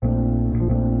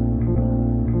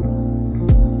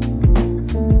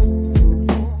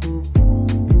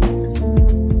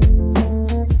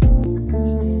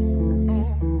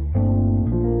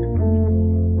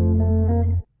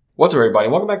What's up, everybody?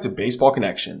 Welcome back to Baseball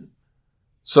Connection.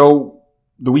 So,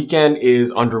 the weekend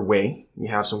is underway. We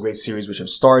have some great series which have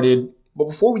started. But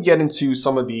before we get into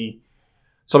some of the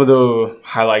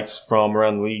highlights from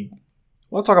around the league, I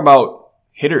want to talk about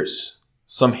hitters.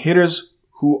 Some hitters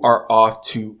who are off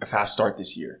to a fast start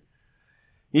this year.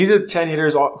 These are the 10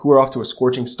 hitters who are off to a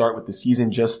scorching start with the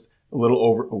season just a little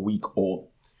over a week old.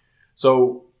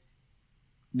 So,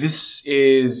 this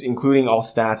is including all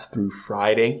stats through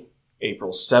Friday,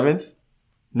 April 7th.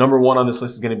 Number one on this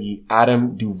list is going to be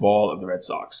Adam Duvall of the Red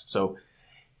Sox. So,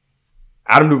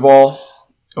 Adam Duvall,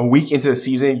 a week into the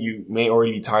season, you may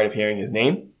already be tired of hearing his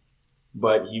name,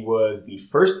 but he was the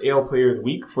first AL Player of the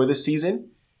Week for this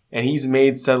season, and he's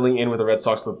made settling in with the Red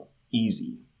Sox look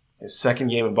easy. His second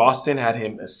game in Boston had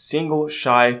him a single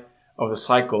shy of the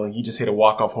cycle, and he just hit a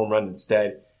walk-off home run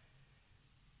instead.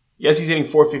 Yes, he's hitting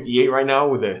 .458 right now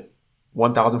with a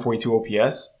 1,042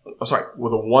 OPS.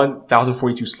 With a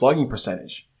 1,042 slugging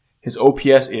percentage. His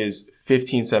OPS is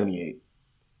 1,578.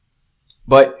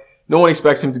 But no one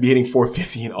expects him to be hitting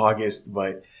 .450 in August,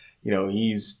 but,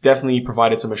 he's definitely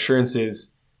provided some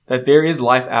assurances that there is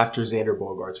life after Xander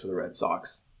Bogaerts for the Red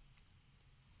Sox.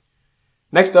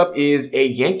 Next up is a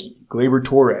Yankee, Gleyber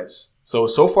Torres.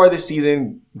 So far this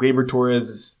season, Gleyber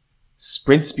Torres'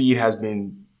 sprint speed has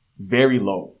been very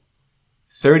low.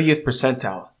 30th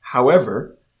percentile.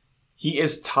 However, he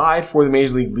is tied for the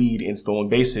Major League lead in stolen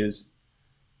bases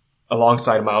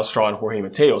alongside Miles Straw and Jorge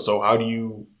Mateo. So how do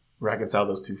you reconcile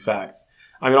those two facts?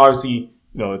 I mean, obviously,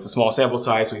 it's a small sample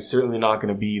size, so he's certainly not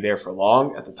going to be there for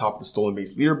long at the top of the stolen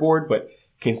base leaderboard. But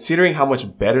considering how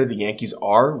much better the Yankees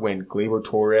are when Gleyber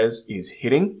Torres is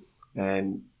hitting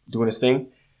and doing his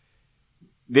thing,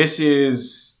 this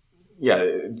is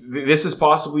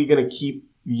possibly going to keep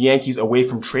the Yankees away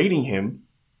from trading him,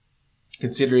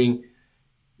 considering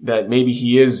that maybe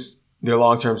he is their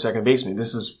long-term second baseman.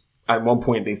 This is, at one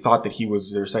point, they thought that he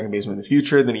was their second baseman in the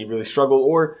future, then he really struggled,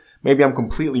 or maybe I'm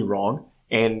completely wrong,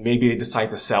 and maybe they decide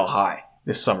to sell high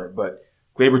this summer. But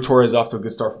Gleyber Torres is off to a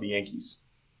good start for the Yankees.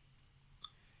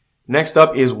 Next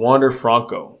up is Wander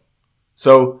Franco.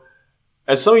 So,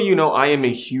 as some of you know, I am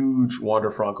a huge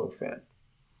Wander Franco fan.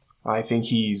 I think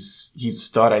he's a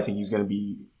stud. I think he's going to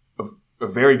be a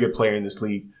very good player in this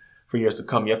league for years to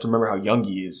come. You have to remember how young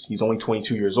he is. He's only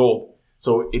 22 years old.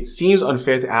 So it seems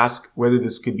unfair to ask whether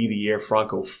this could be the year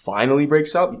Franco finally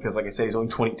breaks out, because like I said, he's only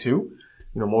 22.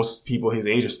 Most people his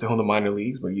age are still in the minor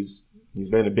leagues, but he's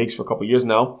been in the bigs for a couple of years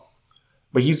now.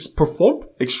 But he's performed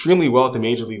extremely well at the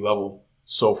major league level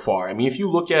so far. I mean, if you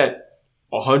look at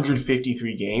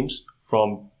 153 games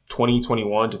from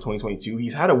 2021 to 2022,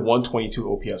 he's had a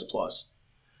 122 OPS plus.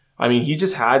 I mean, he's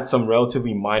just had some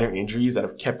relatively minor injuries that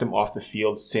have kept him off the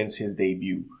field since his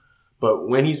debut. But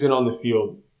when he's been on the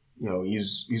field,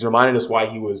 he's reminded us why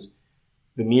he was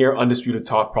the near undisputed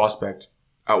top prospect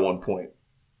at one point.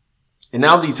 And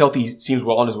now that he's healthy, he seems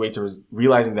well on his way to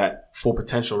realizing that full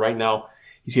potential. Right now,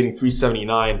 he's hitting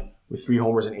 .379 with 3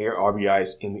 homers and 8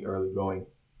 RBIs in the early going.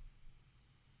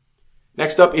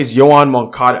 Next up is Yoan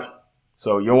Moncada.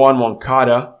 So Yoan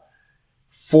Moncada,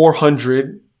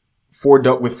 400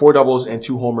 with 4 doubles and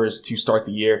 2 homers to start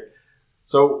the year.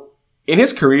 So in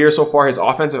his career so far, his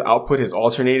offensive output has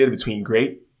alternated between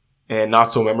great and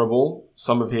not so memorable.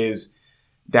 Some of his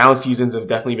down seasons have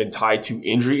definitely been tied to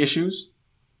injury issues.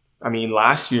 I mean,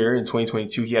 last year in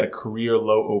 2022, he had a career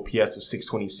low OPS of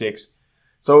 626.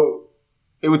 So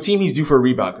it would seem he's due for a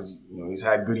rebound because he's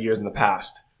had good years in the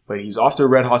past. But he's off to a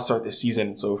red hot start this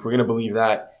season. So if we're going to believe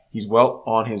that, he's well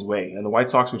on his way. And the White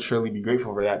Sox would surely be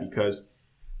grateful for that because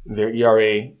their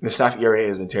staff ERA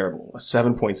has been terrible. A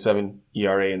 7.7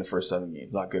 ERA in the first 7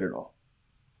 games. Not good at all.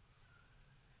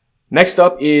 Next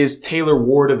up is Taylor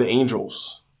Ward of the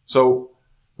Angels. So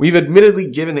we've admittedly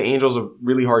given the Angels a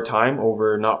really hard time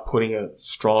over not putting a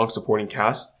strong supporting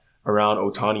cast around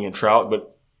Ohtani and Trout.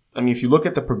 But, I mean, if you look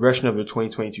at the progression of the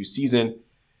 2022 season,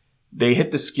 they hit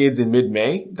the skids in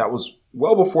mid-May. That was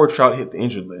well before Trout hit the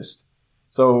injured list.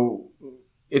 So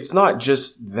it's not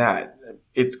just that.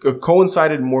 It's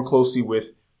coincided more closely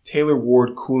with Taylor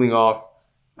Ward cooling off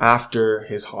after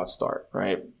his hot start,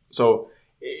 right? So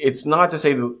it's not to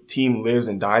say the team lives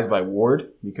and dies by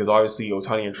Ward, because obviously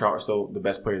Ohtani and Trout are still the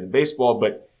best players in baseball,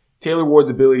 but Taylor Ward's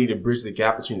ability to bridge the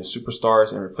gap between the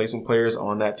superstars and replacement players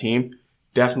on that team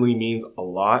definitely means a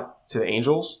lot to the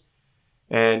Angels.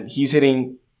 And he's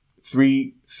hitting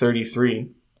 .333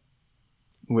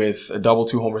 with a double,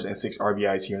 2 homers, and 6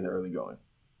 RBIs here in the early going.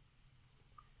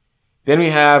 Then we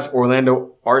have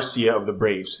Orlando Arcia of the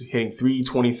Braves, hitting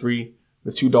 .323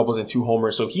 with 2 doubles and 2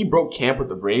 homers. So he broke camp with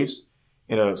the Braves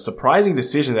in a surprising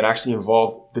decision that actually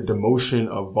involved the demotion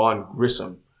of Vaughn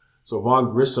Grissom. So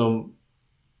Vaughn Grissom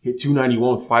hit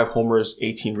 .291 with 5 homers,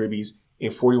 18 ribbies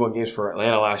in 41 games for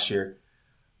Atlanta last year.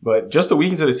 But just a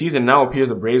week into the season, now appears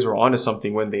the Braves were onto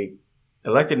something when they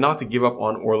elected not to give up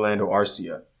on Orlando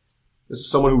Arcia. This is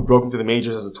someone who broke into the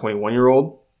majors as a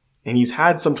 21-year-old, and he's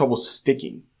had some trouble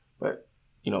sticking. But,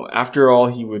 after all,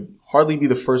 he would hardly be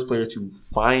the first player to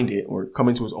find it or come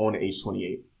into his own at age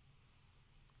 28.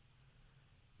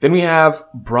 Then we have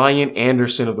Brian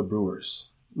Anderson of the Brewers.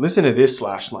 Listen to this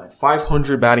slash line.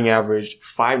 500 batting average,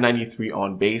 593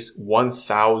 on base,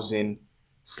 1,000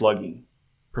 slugging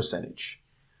percentage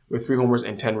with 3 homers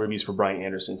and 10 ribbies for Brian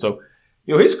Anderson. So,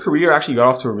 his career actually got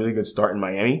off to a really good start in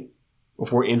Miami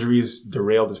before injuries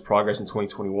derailed his progress in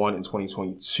 2021 and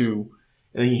 2022.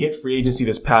 And then he hit free agency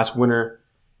this past winter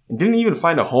and didn't even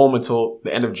find a home until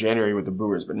the end of January with the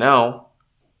Brewers. But now,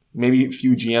 maybe a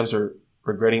few GMs are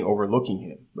regretting overlooking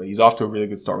him. But he's off to a really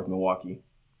good start with Milwaukee.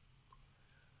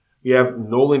 We have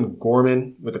Nolan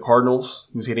Gorman with the Cardinals,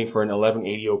 who's hitting for an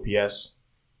 1180 OPS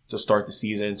to start the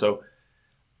season. So,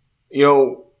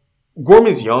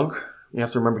 Gorman's young. You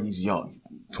have to remember he's young.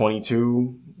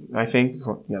 22, I think.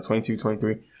 22,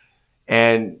 23.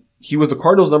 And he was the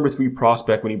Cardinals' number 3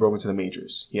 prospect when he broke into the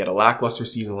majors. He had a lackluster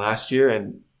season last year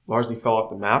and largely fell off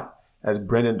the map as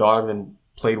Brendan Donovan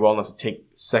played well enough to take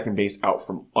second base out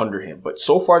from under him. But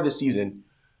so far this season,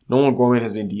 Nolan Gorman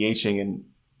has been DHing, and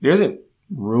there isn't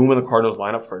room in the Cardinals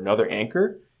lineup for another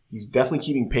anchor. He's definitely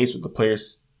keeping pace with the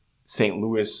players St.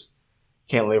 Louis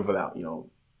can't live without,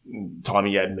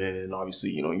 Tommy Edman,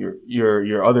 obviously,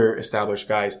 your other established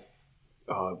guys,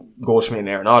 Goldschmidt and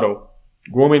Arenado.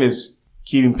 Gorman is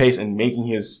keeping pace and making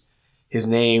his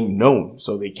name known,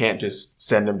 so they can't just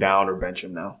send him down or bench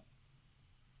him now.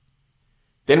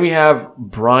 Then we have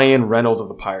Brian Reynolds of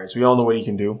the Pirates. We all know what he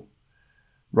can do.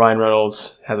 Brian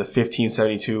Reynolds has a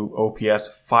 1572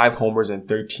 OPS, 5 homers, and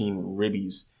 13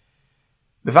 ribbies.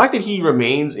 The fact that he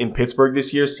remains in Pittsburgh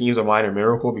this year seems a minor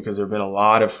miracle because there have been a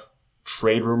lot of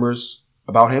trade rumors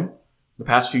about him the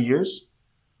past few years.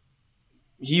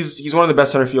 He's one of the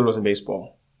best center fielders in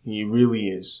baseball. He really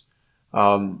is.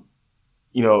 In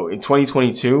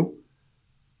 2022,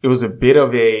 it was a bit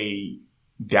of a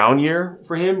down year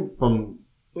for him from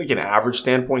like an average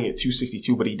standpoint. He had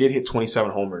 262, but he did hit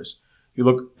 27 homers. If you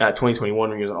look at 2021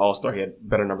 when he was an all-star, he had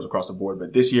better numbers across the board.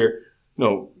 But this year,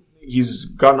 he's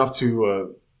gotten off to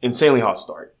an insanely hot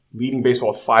start, leading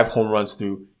baseball with 5 home runs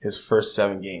through his first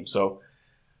 7 games. So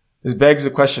this begs the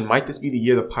question, might this be the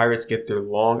year the Pirates get their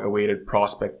long-awaited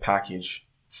prospect package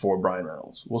for Brian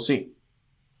Reynolds? We'll see.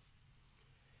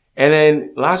 And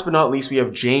then last but not least, we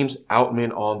have James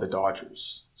Outman on the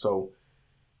Dodgers. So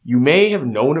you may have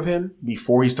known of him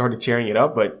before he started tearing it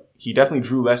up, but he definitely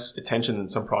drew less attention than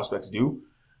some prospects do.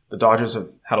 The Dodgers have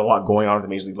had a lot going on at the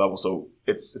major league level, so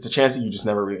it's a chance that you just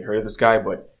never really heard of this guy,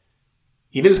 but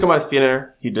he did just come out of thin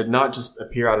air. He did not just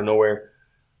appear out of nowhere.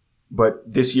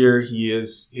 But this year, he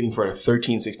is hitting for a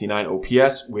 1369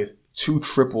 OPS with 2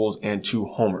 triples and 2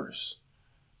 homers.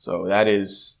 So that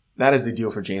is the deal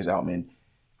for James Outman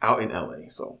out in LA.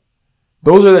 So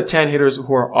those are the 10 hitters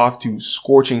who are off to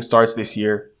scorching starts this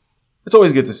year. It's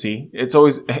always good to see. It's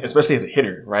always, especially as a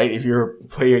hitter, right? If you're a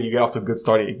player and you get off to a good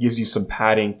start, it gives you some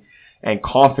padding and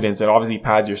confidence. It obviously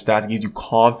pads your stats. It gives you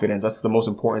confidence. That's the most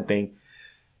important thing.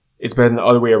 It's better than the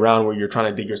other way around where you're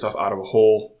trying to dig yourself out of a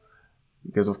hole.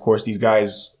 Because, of course, these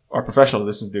guys are professionals.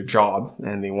 This is their job,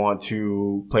 and they want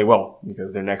to play well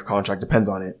because their next contract depends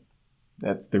on it.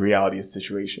 That's the reality of the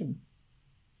situation.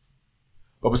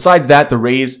 But besides that, the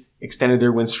Rays extended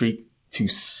their win streak to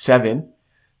 7.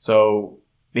 So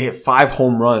they hit 5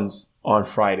 home runs on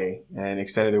Friday and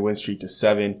extended their win streak to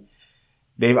 7.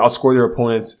 They've outscored their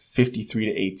opponents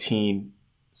 53-18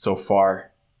 so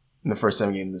far in the first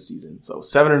 7 games of the season. So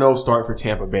 7-0 start for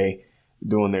Tampa Bay,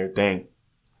 doing their thing.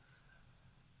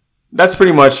 That's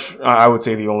pretty much, I would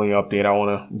say, the only update I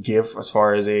want to give as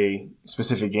far as a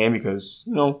specific game because,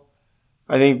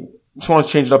 I think just want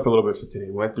to change it up a little bit for today.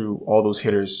 We went through all those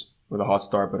hitters with a hot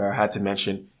start, but I had to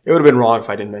mention, it would have been wrong if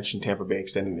I didn't mention Tampa Bay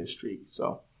extending their streak.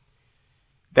 So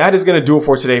that is going to do it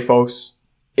for today, folks.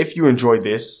 If you enjoyed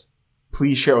this,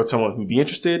 please share it with someone who'd be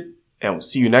interested, and we'll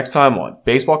see you next time on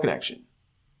Baseball Connection.